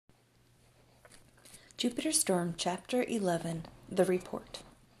Jupiter Storm, Chapter 11, The Report.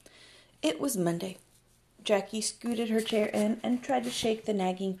 It was Monday. Jackie scooted her chair in and tried to shake the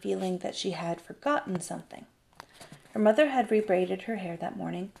nagging feeling that she had forgotten something. Her mother had rebraided her hair that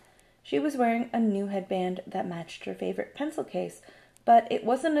morning. She was wearing a new headband that matched her favorite pencil case, but it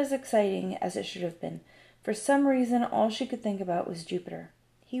wasn't as exciting as it should have been. For some reason, all she could think about was Jupiter.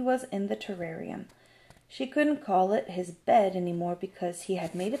 He was in the terrarium. She couldn't call it his bed anymore because he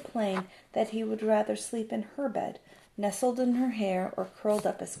had made it plain that he would rather sleep in her bed, nestled in her hair or curled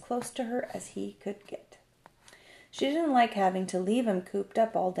up as close to her as he could get. She didn't like having to leave him cooped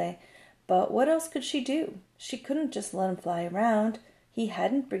up all day, but what else could she do? She couldn't just let him fly around. He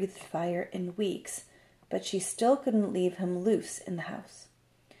hadn't breathed fire in weeks, but she still couldn't leave him loose in the house.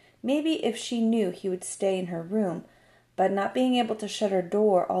 Maybe if she knew he would stay in her room, but not being able to shut her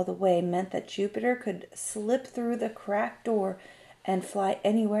door all the way meant that Jupiter could slip through the cracked door and fly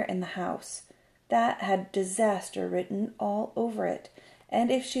anywhere in the house. That had disaster written all over it,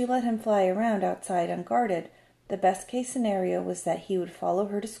 and if she let him fly around outside unguarded, the best-case scenario was that he would follow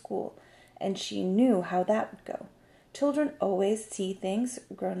her to school, and she knew how that would go. Children always see things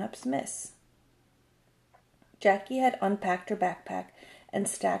grown-ups miss. Jackie had unpacked her backpack and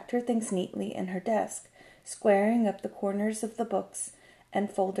stacked her things neatly in her desk, squaring up the corners of the books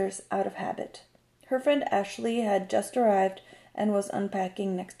and folders out of habit. Her friend Ashley had just arrived and was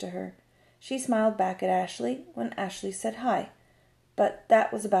unpacking next to her. She smiled back at Ashley when Ashley said hi, but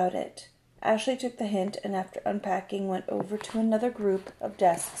that was about it. Ashley took the hint and after unpacking went over to another group of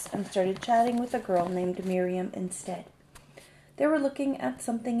desks and started chatting with a girl named Miriam instead. They were looking at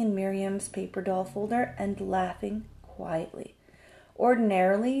something in Miriam's paper doll folder and laughing quietly.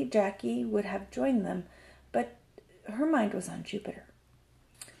 Ordinarily, Jackie would have joined them, but her mind was on Jupiter.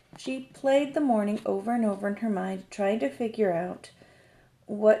 She played the morning over and over in her mind, trying to figure out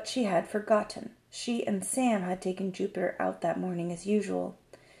what she had forgotten. She and Sam had taken Jupiter out that morning as usual.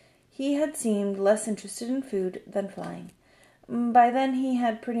 He had seemed less interested in food than flying. By then he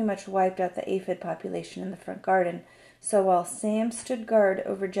had pretty much wiped out the aphid population in the front garden, so while Sam stood guard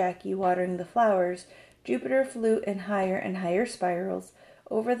over Jackie watering the flowers, Jupiter flew in higher and higher spirals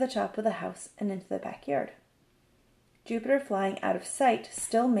over the top of the house and into the backyard. Jupiter flying out of sight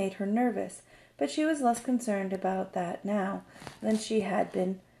still made her nervous, but she was less concerned about that now than she had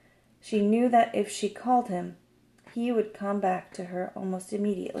been. She knew that if she called him, he would come back to her almost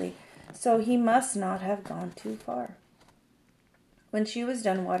immediately, so he must not have gone too far. When she was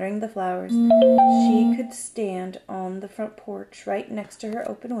done watering the flowers, she could stand on the front porch right next to her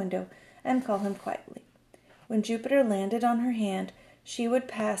open window and call him quietly. When Jupiter landed on her hand, she would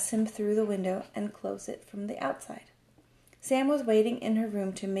pass him through the window and close it from the outside. Sam was waiting in her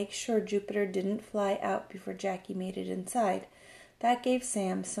room to make sure Jupiter didn't fly out before Jackie made it inside. That gave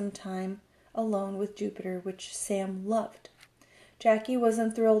Sam some time alone with Jupiter, which Sam loved. Jackie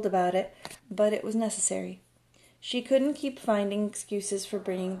wasn't thrilled about it, but it was necessary. She couldn't keep finding excuses for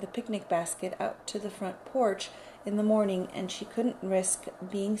bringing the picnic basket out to the front porch in the morning, and she couldn't risk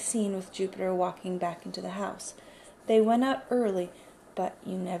being seen with Jupiter walking back into the house. They went out early, but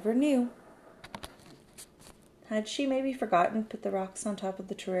you never knew. Had she maybe forgotten to put the rocks on top of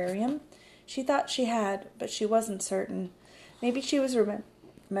the terrarium? She thought she had, but she wasn't certain. Maybe she was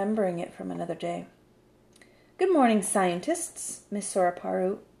remembering it from another day. "Good morning, scientists," Miss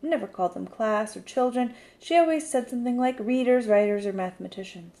Soroparu never called them class or children. She always said something like readers, writers, or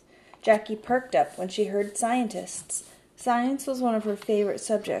mathematicians. Jackie perked up when she heard scientists. Science was one of her favorite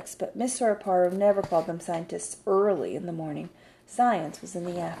subjects, but Miss Soroparu never called them scientists early in the morning. Science was in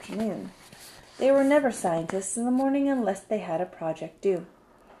the afternoon. They were never scientists in the morning unless they had a project due.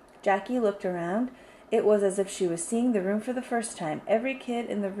 Jackie looked around. It was as if she was seeing the room for the first time. Every kid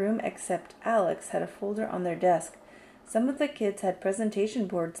in the room except Alex had a folder on their desk. Some of the kids had presentation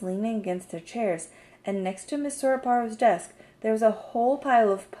boards leaning against their chairs, and next to Miss Soroparu's desk there was a whole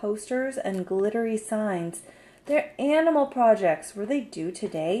pile of posters and glittery signs. Their animal projects, were they due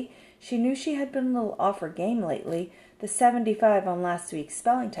today? She knew she had been a little off her game lately. The 75 on last week's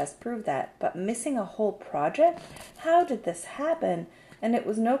spelling test proved that. But missing a whole project? How did this happen? And it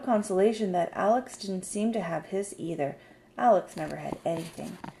was no consolation that Alex didn't seem to have his either. Alex never had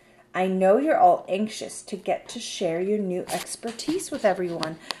anything. "I know you're all anxious to get to share your new expertise with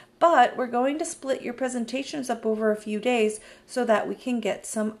everyone, but we're going to split your presentations up over a few days so that we can get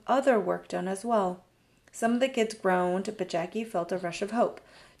some other work done as well." Some of the kids groaned, but Jackie felt a rush of hope.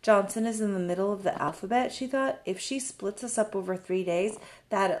 Johnson is in the middle of the alphabet, she thought. If she splits us up over 3 days,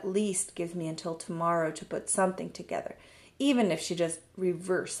 that at least gives me until tomorrow to put something together, even if she just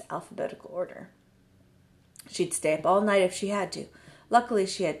reverse alphabetical order. She'd stay up all night if she had to. Luckily,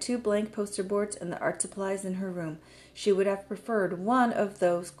 she had 2 blank poster boards and the art supplies in her room. She would have preferred one of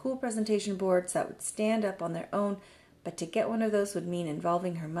those cool presentation boards that would stand up on their own, but to get one of those would mean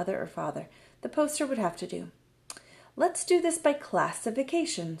involving her mother or father. The poster would have to do. Let's do this by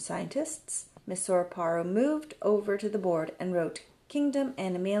classification, scientists. Miss Soroparo moved over to the board and wrote Kingdom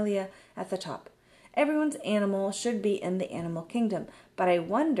Animalia at the top. Everyone's animal should be in the animal kingdom, but I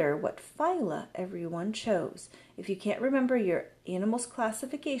wonder what phyla everyone chose. If you can't remember your animal's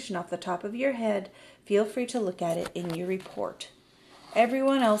classification off the top of your head, feel free to look at it in your report.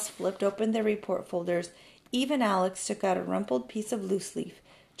 Everyone else flipped open their report folders. Even Alex took out a rumpled piece of loose leaf.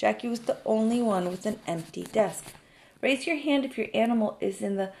 Jackie was the only one with an empty desk. Raise your hand if your animal is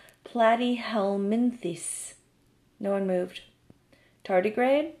in the Platyhelminthes. No one moved.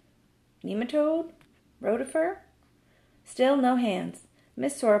 Tardigrade? Nematode? Rotifer? Still no hands.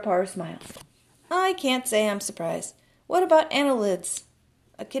 Miss Soroparo smiled. I can't say I'm surprised. What about annelids?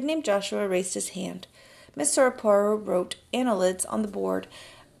 A kid named Joshua raised his hand. Miss Soroparo wrote annelids on the board,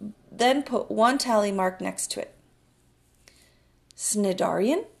 then put 1 tally mark next to it.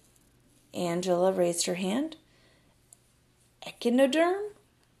 Cnidarian? Angela raised her hand. Echinoderm?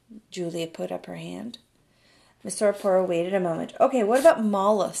 Julia put up her hand. Miss Soroparo waited a moment. Okay, what about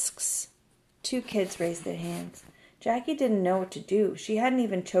mollusks? 2 kids raised their hands. Jackie didn't know what to do. She hadn't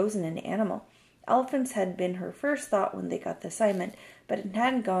even chosen an animal. Elephants had been her first thought when they got the assignment, but it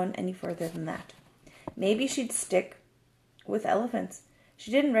hadn't gone any further than that. Maybe she'd stick with elephants. She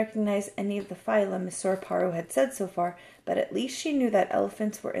didn't recognize any of the phyla Miss Soroparo had said so far, but at least she knew that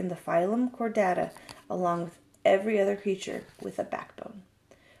elephants were in the phylum Chordata, along with every other creature with a backbone.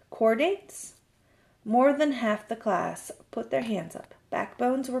 Chordates? More than half the class put their hands up.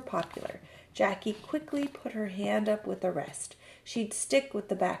 Backbones were popular. Jackie quickly put her hand up with the rest. She'd stick with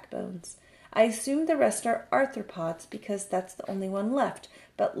the backbones. I assume the rest are arthropods because that's the only one left,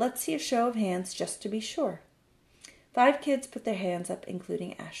 but let's see a show of hands just to be sure. 5 kids put their hands up,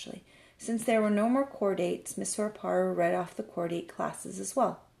 including Ashley. Since there were no more chordates, Miss Soroparo read off the chordate classes as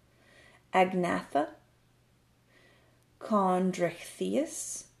well. Agnatha,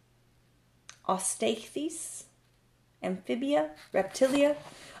 Chondrichthyes, Osteichthyes, Amphibia, Reptilia.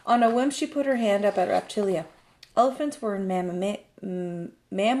 On a whim, she put her hand up at Reptilia. Elephants were in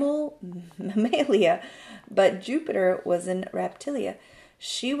Mammalia, but Jupiter was in Reptilia.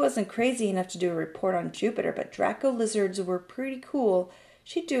 She wasn't crazy enough to do a report on Jupiter, but Draco lizards were pretty cool.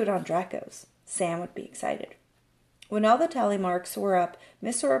 She'd do it on Dracos. Sam would be excited. When all the tally marks were up,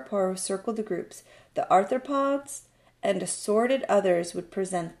 Miss Soroparo circled the groups. The arthropods and assorted others would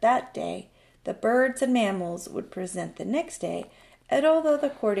present that day. The birds and mammals would present the next day, and all the other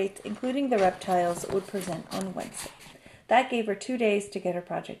chordates, including the reptiles, would present on Wednesday. That gave her 2 days to get her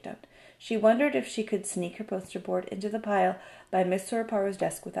project done. She wondered if she could sneak her poster board into the pile by Miss Soroparo's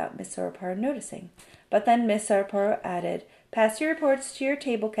desk without Miss Soroparo noticing. But then Miss Soroparo added, "Pass your reports to your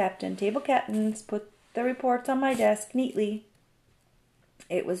table captain. Table captains, put the reports on my desk neatly."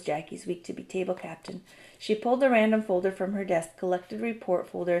 It was Jackie's week to be table captain. She pulled a random folder from her desk, collected report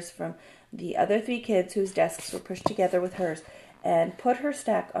folders from the other 3 kids whose desks were pushed together with hers, and put her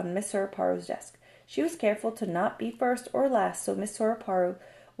stack on Miss Soroparo's desk. She was careful to not be first or last, so Miss Soroparo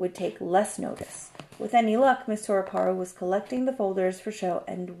would take less notice. With any luck, Miss Soroparo was collecting the folders for show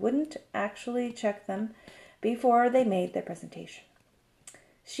and wouldn't actually check them before they made their presentation.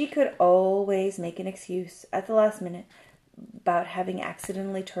 She could always make an excuse at the last minute about having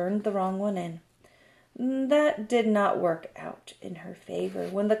accidentally turned the wrong one in. That did not work out in her favor.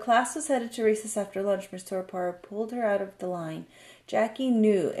 When the class was headed to recess after lunch, Miss Soroparo pulled her out of the line. Jackie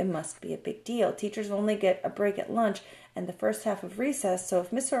knew it must be a big deal. Teachers only get a break at lunch and the first half of recess, so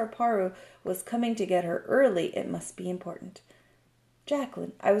if Miss Soroparo was coming to get her early, it must be important.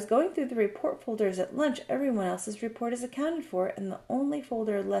 "Jacqueline, I was going through the report folders at lunch. Everyone else's report is accounted for, and the only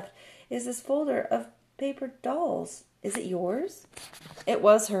folder left is this folder of paper dolls. Is it yours?" It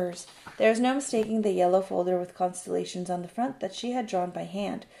was hers. There was no mistaking the yellow folder with constellations on the front that she had drawn by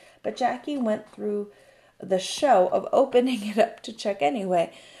hand, but Jackie went through the show of opening it up to check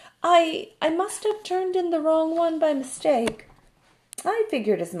anyway. I must have turned in the wrong one by mistake." "I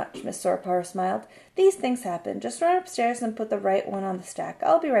figured as much," Miss Soroparo smiled. "These things happen. Just run upstairs and put the right one on the stack.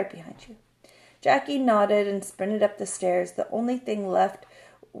 I'll be right behind you." Jackie nodded and sprinted up the stairs. The only thing left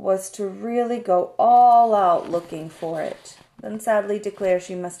was to really go all out looking for it, then sadly declare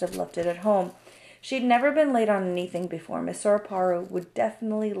she must have left it at home. She'd never been late on anything before. Miss Soroparo would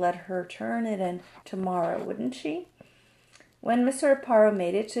definitely let her turn it in tomorrow, wouldn't she? When Miss Soroparo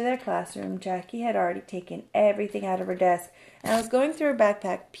made it to their classroom, Jackie had already taken everything out of her desk and was going through her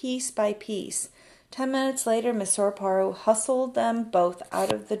backpack piece by piece. 10 minutes later, Miss Soroparo hustled them both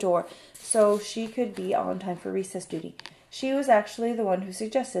out of the door so she could be on time for recess duty. She was actually the one who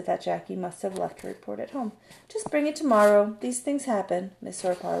suggested that Jackie must have left her report at home. "Just bring it tomorrow. These things happen," Miss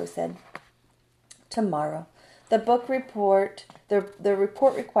Soroparo said. Tomorrow. The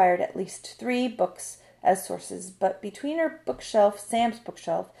report required at least 3 books as sources, but between her bookshelf, Sam's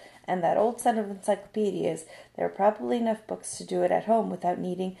bookshelf, and that old set of encyclopedias, there were probably enough books to do it at home without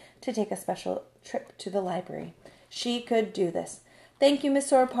needing to take a special trip to the library. She could do this. "Thank you,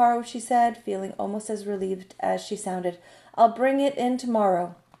 Miss Soroparo," she said, feeling almost as relieved as she sounded. "I'll bring it in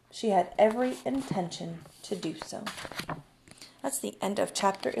tomorrow." She had every intention to do so. That's the end of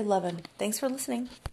chapter 11. Thanks for listening.